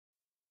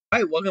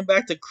Hi, welcome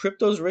back to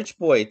Crypto's Rich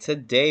Boy.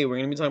 Today we're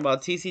going to be talking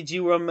about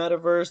TCG World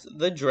Metaverse,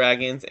 the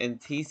Dragons, and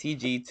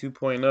TCG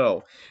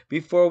 2.0.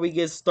 Before we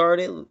get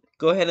started,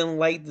 go ahead and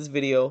like this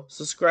video,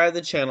 subscribe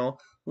to the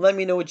channel, let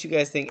me know what you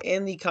guys think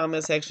in the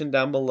comment section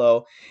down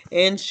below,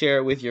 and share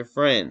it with your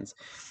friends.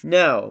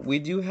 Now, we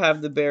do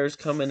have the bears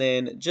coming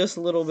in just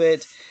a little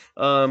bit,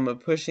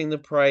 pushing the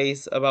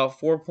price about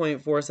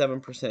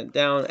 4.47%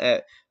 down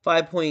at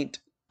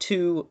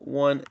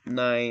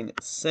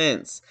 5.219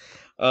 cents.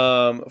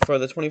 For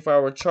the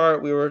 24-hour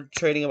chart, we were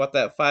trading about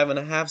that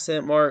 5.5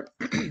 cent mark.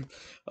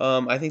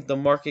 I think the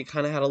market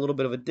kind of had a little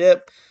bit of a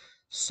dip.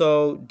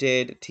 So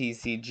did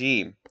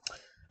TCG.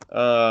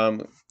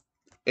 Um,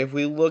 if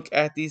we look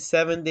at the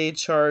 7-day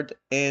chart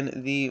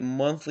and the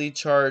monthly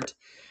chart,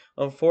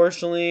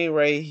 unfortunately,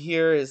 right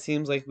here, it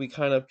seems like we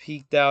kind of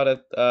peaked out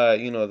at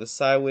the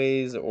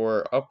sideways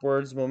or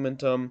upwards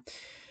momentum.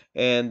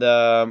 And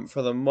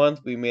for the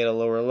month, we made a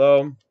lower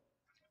low,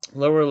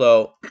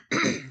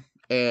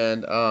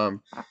 and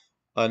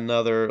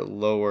another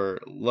lower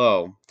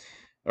low,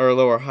 or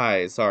lower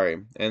high,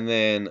 sorry, and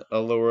then a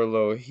lower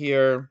low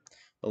here,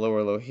 a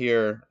lower low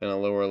here, and a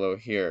lower low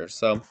here.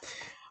 So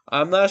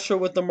I'm not sure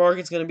what the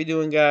market's going to be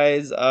doing,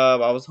 guys.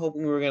 I was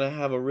hoping we were going to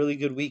have a really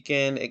good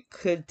weekend. It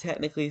could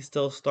technically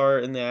still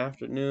start in the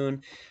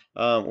afternoon,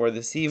 or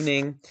this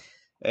evening,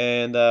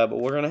 and but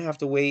we're going to have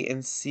to wait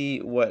and see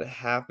what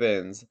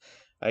happens.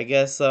 I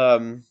guess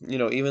even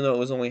though it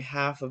was only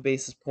half a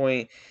basis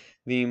point,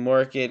 the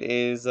market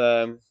is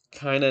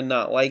kind of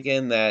not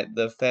liking that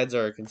the Feds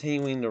are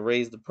continuing to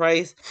raise the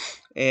price,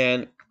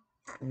 and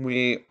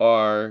we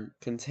are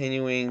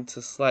continuing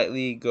to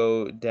slightly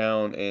go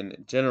down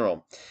in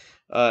general.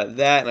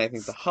 That, and I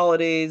think the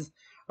holidays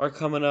are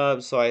coming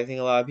up, so I think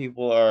a lot of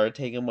people are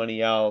taking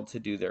money out to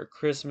do their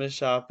Christmas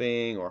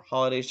shopping or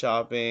holiday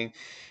shopping.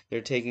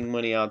 They're taking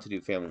money out to do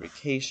family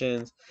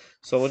vacations.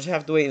 So we'll just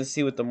have to wait and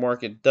see what the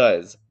market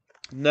does.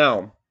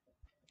 Now,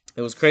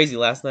 it was crazy.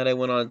 Last night I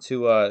went on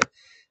to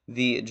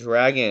the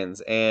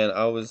Dragons, and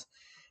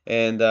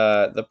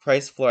the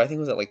price floor I think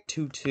was at like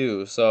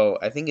 2.2. So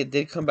I think it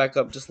did come back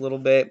up just a little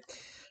bit.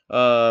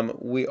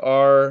 We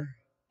are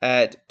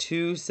at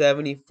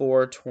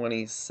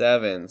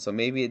 274.27. So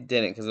maybe it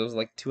didn't, because it was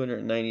like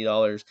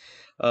 $290.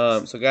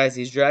 So guys,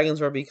 these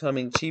dragons are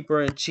becoming cheaper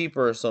and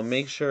cheaper. So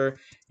make sure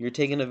you're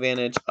taking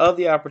advantage of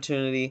the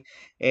opportunity,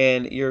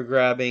 and you're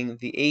grabbing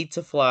the 8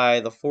 to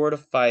fly, the 4 to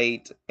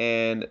fight,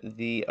 and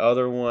the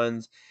other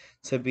ones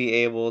to be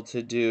able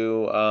to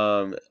do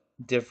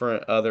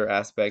different other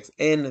aspects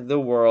in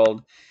the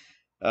world.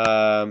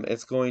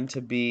 It's gonna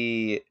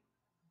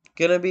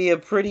be a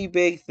pretty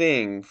big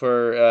thing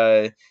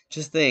for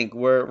just think,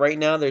 we're right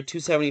now they're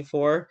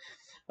 274.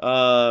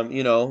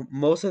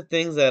 Most of the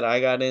things that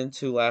I got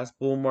into last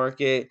bull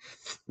market,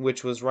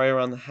 which was right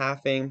around the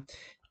halving,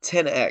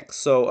 10x.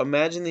 So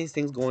imagine these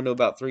things going to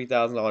about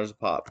 $3,000 a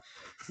pop.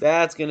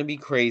 That's gonna be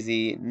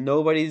crazy.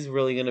 Nobody's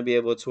really gonna be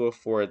able to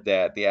afford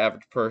that, the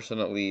average person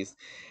at least.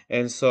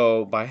 And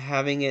so by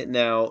having it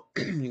now,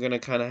 you're gonna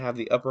kind of have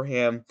the upper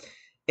hand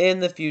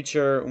in the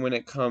future when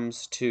it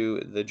comes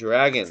to the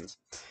dragons.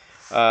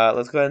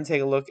 Let's go ahead and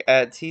take a look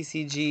at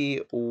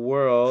TCG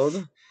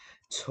World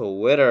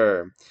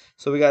Twitter.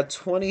 So we got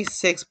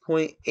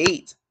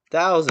 26.8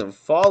 thousand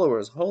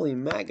followers. Holy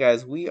Mac,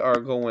 guys, we are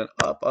going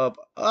up, up,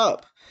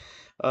 up.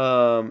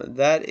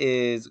 That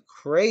is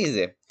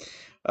crazy.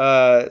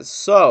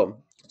 So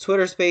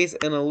Twitter Space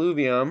and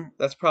Illuvium,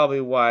 that's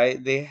probably why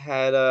they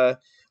had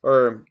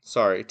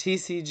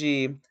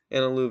TCG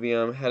and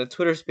Illuvium had a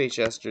Twitter Space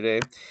yesterday,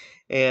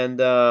 and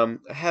I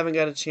haven't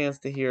got a chance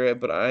to hear it,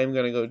 but I'm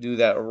gonna go do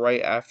that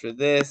right after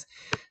this.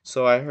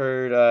 So I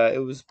heard it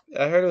was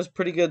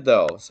pretty good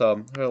though. So I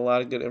heard a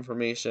lot of good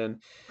information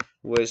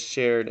was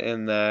shared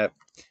in that,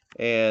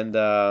 and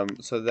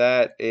so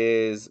that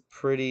is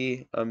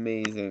pretty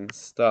amazing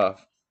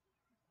stuff.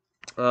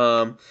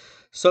 Um,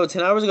 so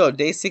 10 hours ago,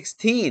 day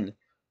 16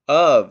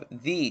 of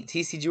the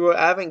TCG World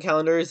Advent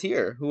Calendar is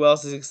here. Who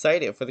else is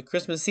excited for the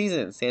Christmas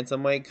season? Santa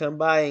might come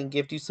by and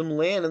gift you some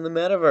land in the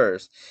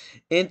metaverse.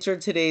 Enter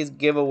today's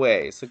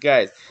giveaway. So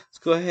guys, let's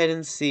go ahead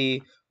and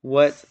see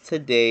what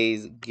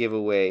today's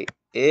giveaway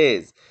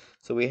is.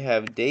 So we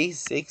have day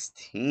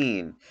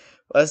 16,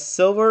 a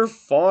silver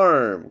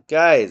farm.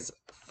 Guys,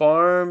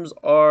 farms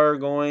are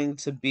going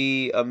to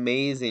be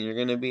amazing. You're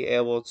going to be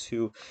able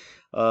to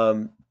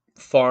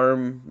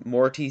farm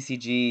more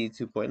TCG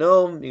 2.0.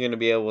 You're going to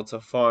be able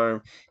to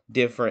farm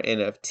different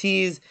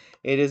NFTs.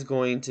 It is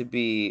going to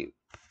be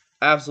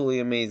absolutely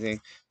amazing.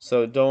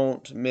 So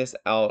don't miss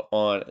out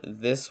on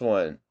this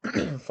one.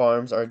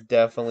 Farms are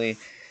definitely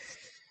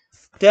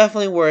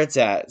where it's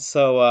at.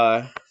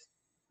 So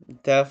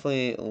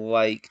definitely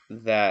like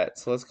that.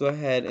 So let's go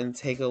ahead and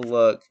take a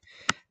look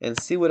and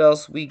see what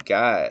else we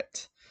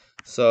got.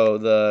 So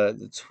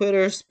the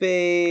Twitter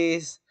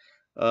space,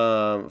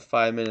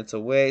 5 minutes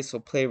away. So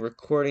play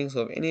recording.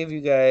 So if any of you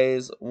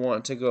guys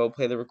want to go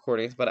play the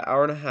recording, it's about an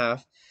hour and a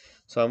half.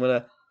 So I'm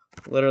gonna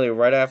literally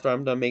right after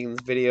I'm done making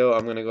this video,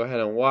 I'm gonna go ahead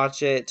and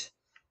watch it,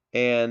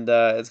 and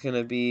it's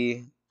gonna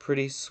be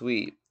pretty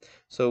sweet.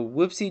 So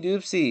whoopsie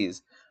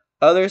doopsies.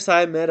 Other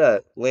side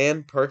meta,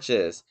 land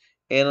purchase,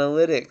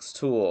 analytics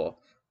tool,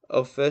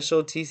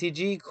 official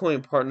TCG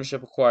coin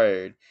partnership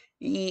acquired,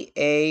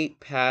 EA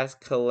pass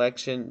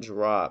collection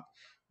drop,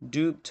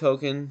 dupe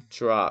token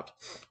dropped,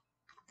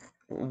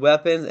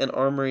 weapons and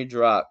armory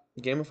drop,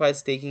 gamified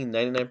staking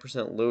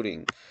 99%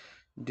 loading,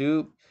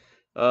 dupe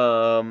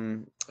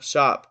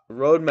shop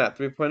roadmap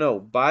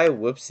 3.0 by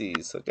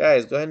whoopsies. So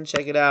guys, go ahead and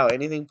check it out.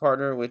 Anything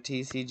partnered with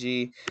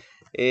TCG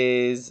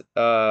is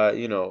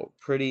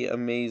pretty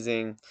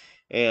amazing,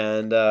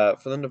 and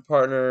for them to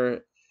partner,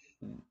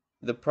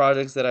 the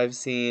projects that I've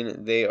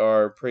seen, they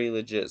are pretty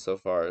legit so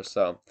far.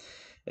 So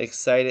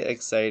excited,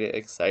 excited,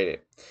 excited.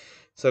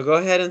 So go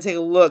ahead and take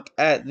a look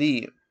at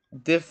the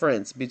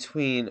difference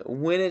between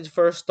when it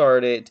first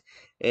started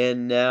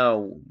and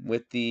now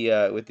with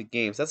the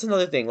games. That's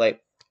another thing.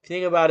 Like, if you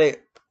think about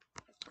it,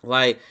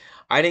 like,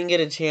 I didn't get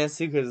a chance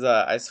to because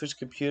I switched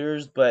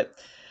computers, but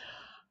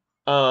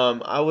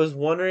I was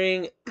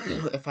wondering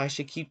if I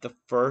should keep the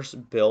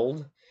first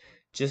build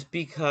just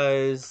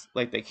because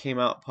like they came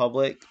out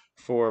public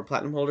for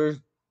platinum holders.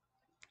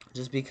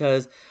 Just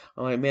because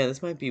I'm like, man,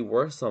 this might be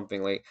worth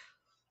something, like,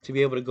 to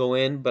be able to go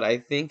in. But I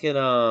think I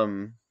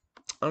don't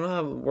know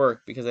how it would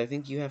work because I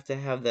think you have to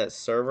have that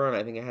server and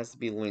I think it has to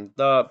be linked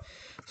up.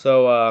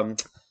 So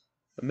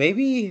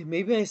maybe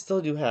I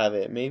still do have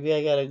it. Maybe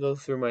I gotta go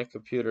through my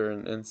computer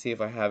and see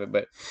if I have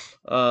it.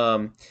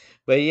 Um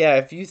but yeah,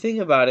 if you think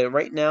about it,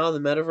 right now the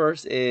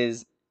metaverse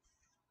is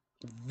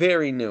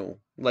very new.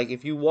 Like,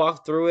 if you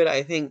walk through it,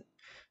 I think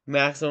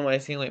maximum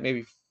I've seen like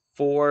maybe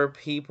 4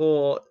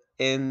 people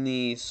in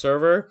the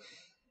server,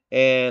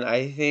 and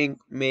I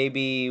think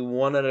maybe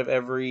 1 out of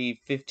every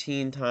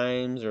 15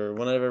 times or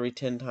 1 out of every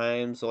 10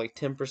 times, so like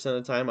 10% of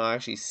the time, I'll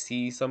actually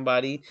see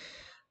somebody.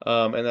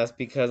 And that's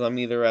because I'm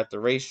either at the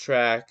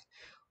racetrack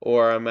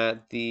or I'm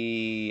at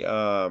the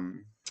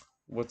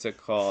what's it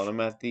called?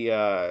 I'm at the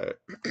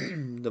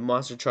the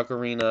monster truck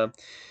arena.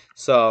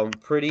 So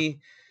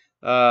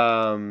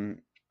um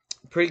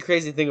pretty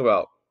crazy thing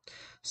about.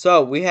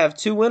 So we have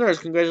 2 winners.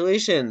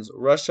 Congratulations,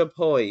 Russia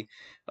Poi,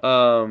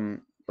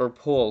 or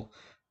Pol,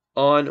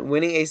 on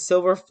winning a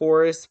Silver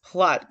Forest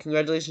plot.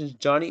 Congratulations,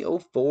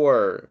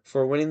 Johnny04,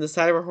 for winning the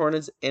Cyber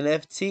Hornets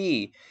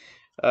NFT.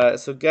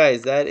 So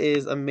guys, that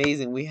is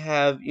amazing. We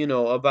have,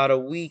 about a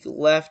week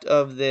left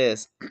of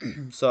this.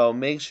 So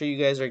make sure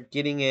you guys are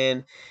getting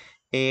in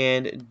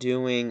and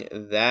doing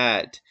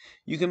that.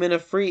 You can win a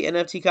free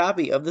NFT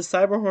copy of the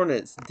Cyber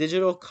Hornets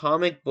digital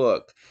comic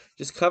book.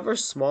 Just cover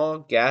small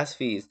gas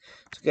fees.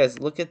 So guys,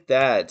 look at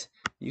that.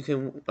 You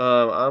can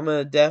I'm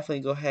gonna definitely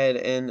go ahead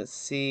and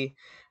see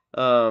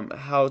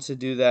how to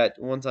do that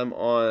once I'm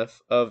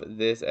off of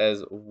this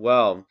as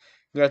well.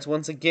 Congrats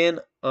once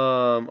again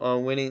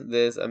on winning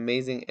this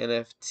amazing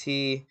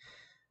NFT.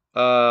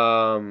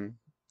 Oh,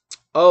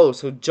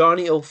 so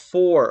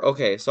Johnny04.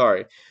 Okay,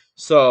 sorry.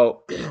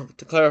 So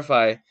to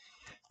clarify,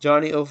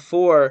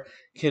 Johnny04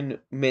 can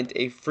mint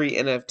a free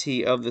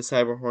NFT of the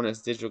Cyber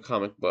Hornets digital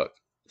comic book.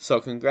 So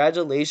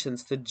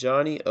congratulations to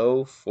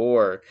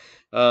Johnny04.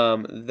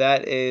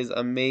 That is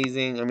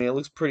amazing. I mean, it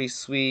looks pretty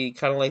sweet,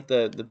 kind of like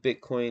the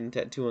Bitcoin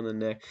tattoo on the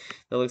neck.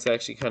 That looks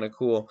actually kind of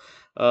cool.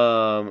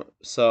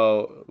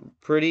 So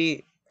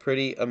pretty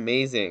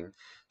amazing.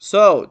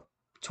 So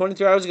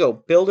 23 hours ago,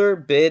 builder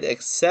bid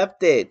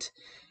accepted.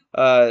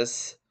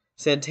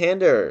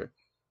 Santander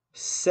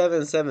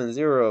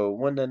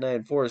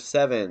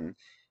 770-19947.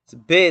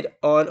 Bid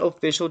on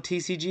official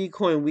TCG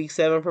coin week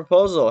 7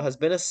 proposal has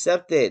been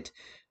accepted.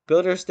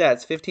 Builder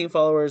stats: 15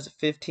 followers,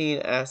 15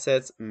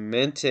 assets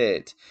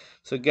minted.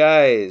 So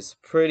guys,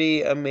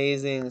 pretty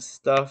amazing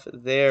stuff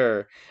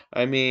there.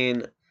 I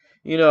mean,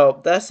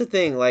 that's the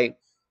thing, like,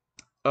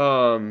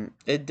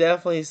 it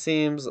definitely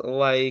seems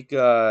like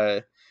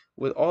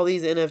with all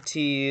these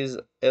NFTs,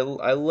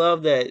 I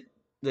love that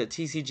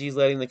TCG is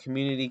letting the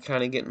community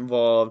kind of get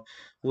involved,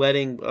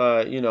 letting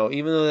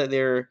even though that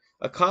they're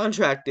a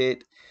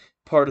contracted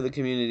part of the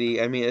community,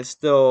 I mean, it's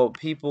still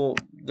people.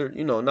 They're,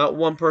 not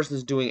one person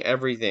is doing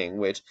everything,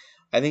 which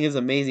I think is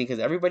amazing because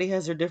everybody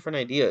has their different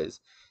ideas.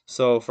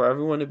 So for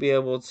everyone to be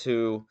able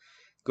to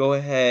go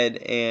ahead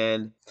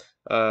and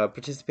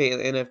participate in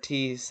the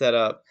NFT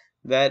setup,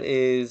 that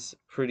is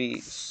pretty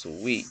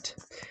sweet.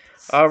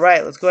 All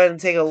right, let's go ahead and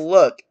take a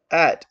look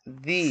at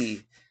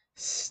the.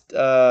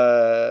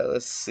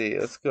 Let's see.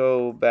 Let's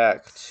go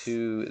back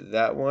to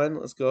that one.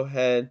 Let's go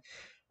ahead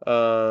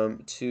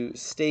to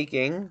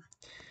staking,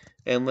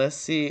 and let's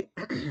see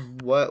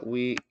what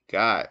we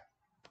got.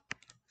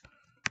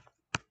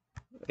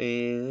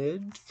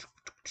 And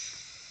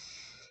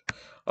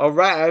all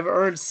right, I've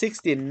earned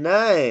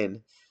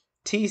 69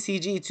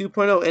 TCG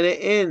 2.0, and it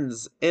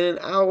ends in an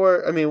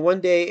hour. I mean,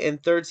 1 day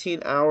and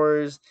 13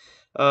 hours.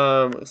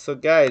 So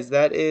guys,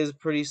 that is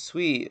pretty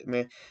sweet,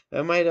 man.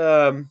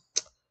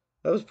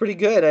 That was pretty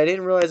good. I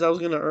didn't realize I was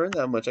gonna earn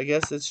that much. I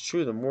guess it's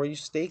true. The more you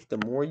stake,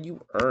 the more you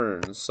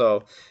earn.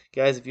 So,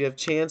 guys, if you have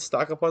chance,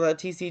 stock up on that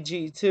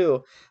TCG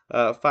too.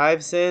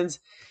 5 cents.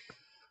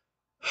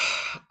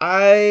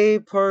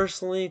 I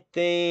personally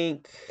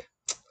think,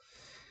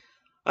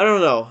 I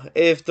don't know.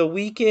 If the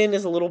weekend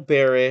is a little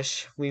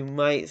bearish, we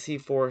might see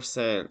 4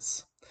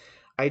 cents.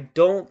 I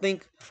don't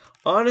think,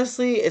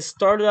 honestly, it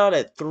started out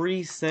at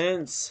 3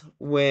 cents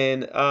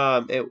when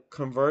it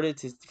converted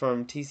to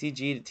from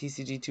TCG to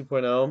TCG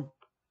 2.0.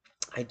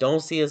 I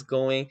don't see us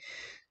going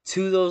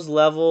to those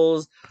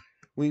levels.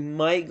 We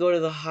might go to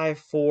the high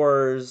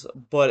fours,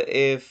 but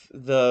if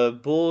the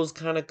Bulls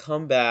kind of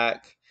come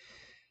back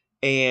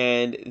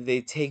and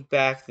they take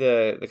back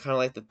the kind of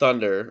like the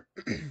Thunder,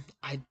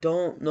 I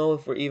don't know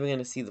if we're even going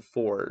to see the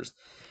fours.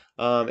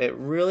 It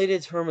really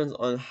determines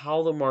on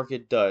how the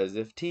market does.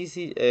 If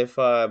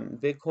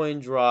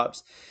Bitcoin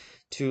drops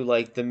to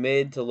like the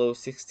mid to low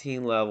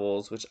 16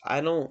 levels, which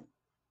I don't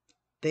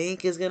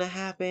think is gonna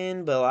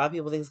happen, but a lot of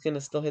people think it's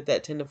gonna still hit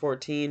that 10 to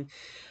 14.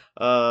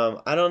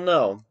 I don't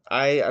know.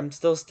 I'm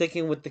still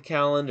sticking with the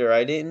calendar.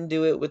 I didn't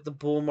do it with the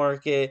bull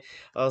market.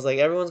 I was like,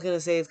 everyone's gonna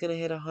say it's gonna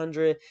hit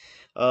 100.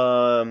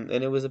 And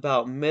it was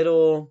about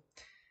middle,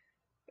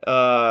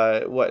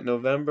 what,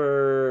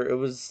 November. It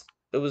was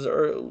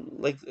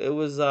like it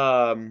was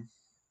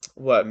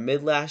what,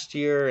 mid last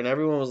year, and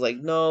everyone was like,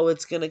 no,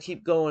 it's gonna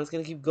keep going, it's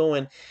gonna keep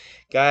going.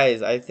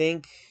 Guys, I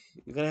think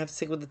you're gonna have to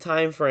stick with the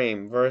time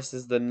frame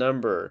versus the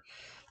number.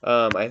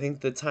 I think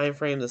the time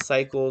frame, the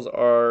cycles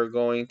are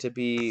going to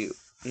be,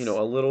 a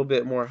little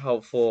bit more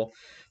helpful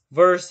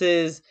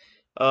versus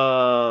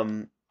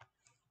um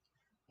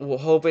well,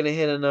 hoping to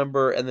hit a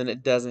number and then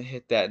it doesn't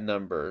hit that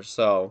number.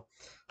 So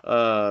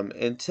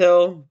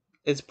until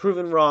it's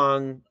proven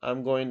wrong,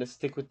 I'm going to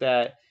stick with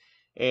that.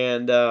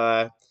 And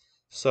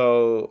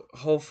so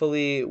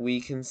hopefully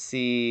we'll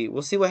see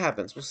what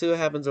happens. We'll see what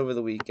happens over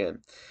the weekend.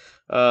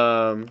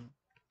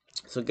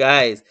 So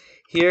guys,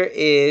 here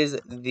is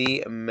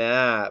the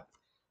map.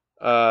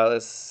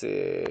 Let's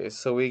see.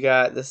 So we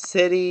got the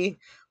city,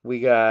 we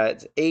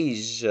got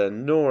Asia,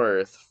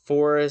 North,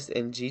 Forest,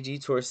 and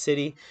GG Tour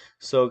City.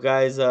 So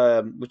guys,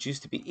 which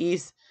used to be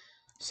East.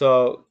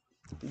 So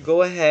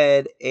go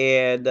ahead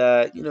and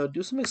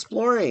do some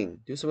exploring.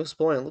 Do some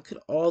exploring. Look at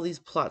all these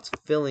plots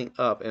filling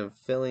up and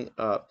filling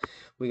up.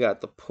 We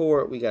got the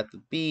port, we got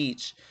the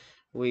beach,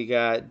 we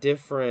got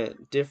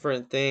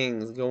different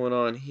things going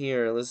on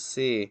here. Let's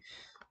see.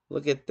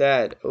 Look at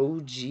that.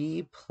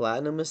 OG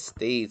Platinum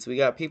Estates. We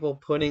got people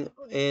putting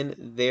in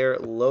their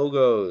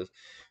logos,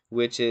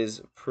 which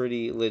is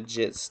pretty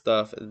legit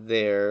stuff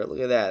there. Look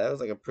at that. That was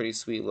like a pretty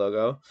sweet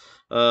logo.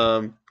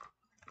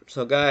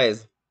 So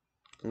guys,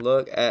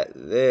 look at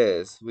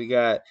this. We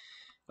got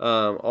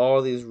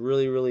all these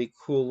really, really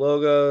cool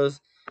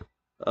logos.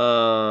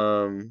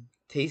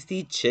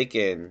 Tasty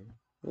Chicken.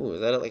 Ooh,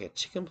 is that like a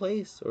chicken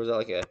place? Or is that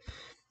like a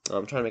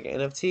I'm trying to make an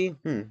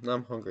NFT? Now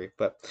I'm hungry.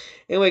 But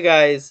anyway,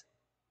 guys,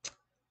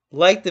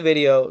 like the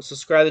video,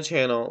 subscribe to the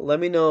channel, let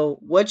me know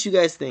what you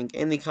guys think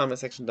in the comment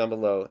section down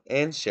below,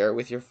 and share it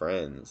with your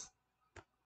friends.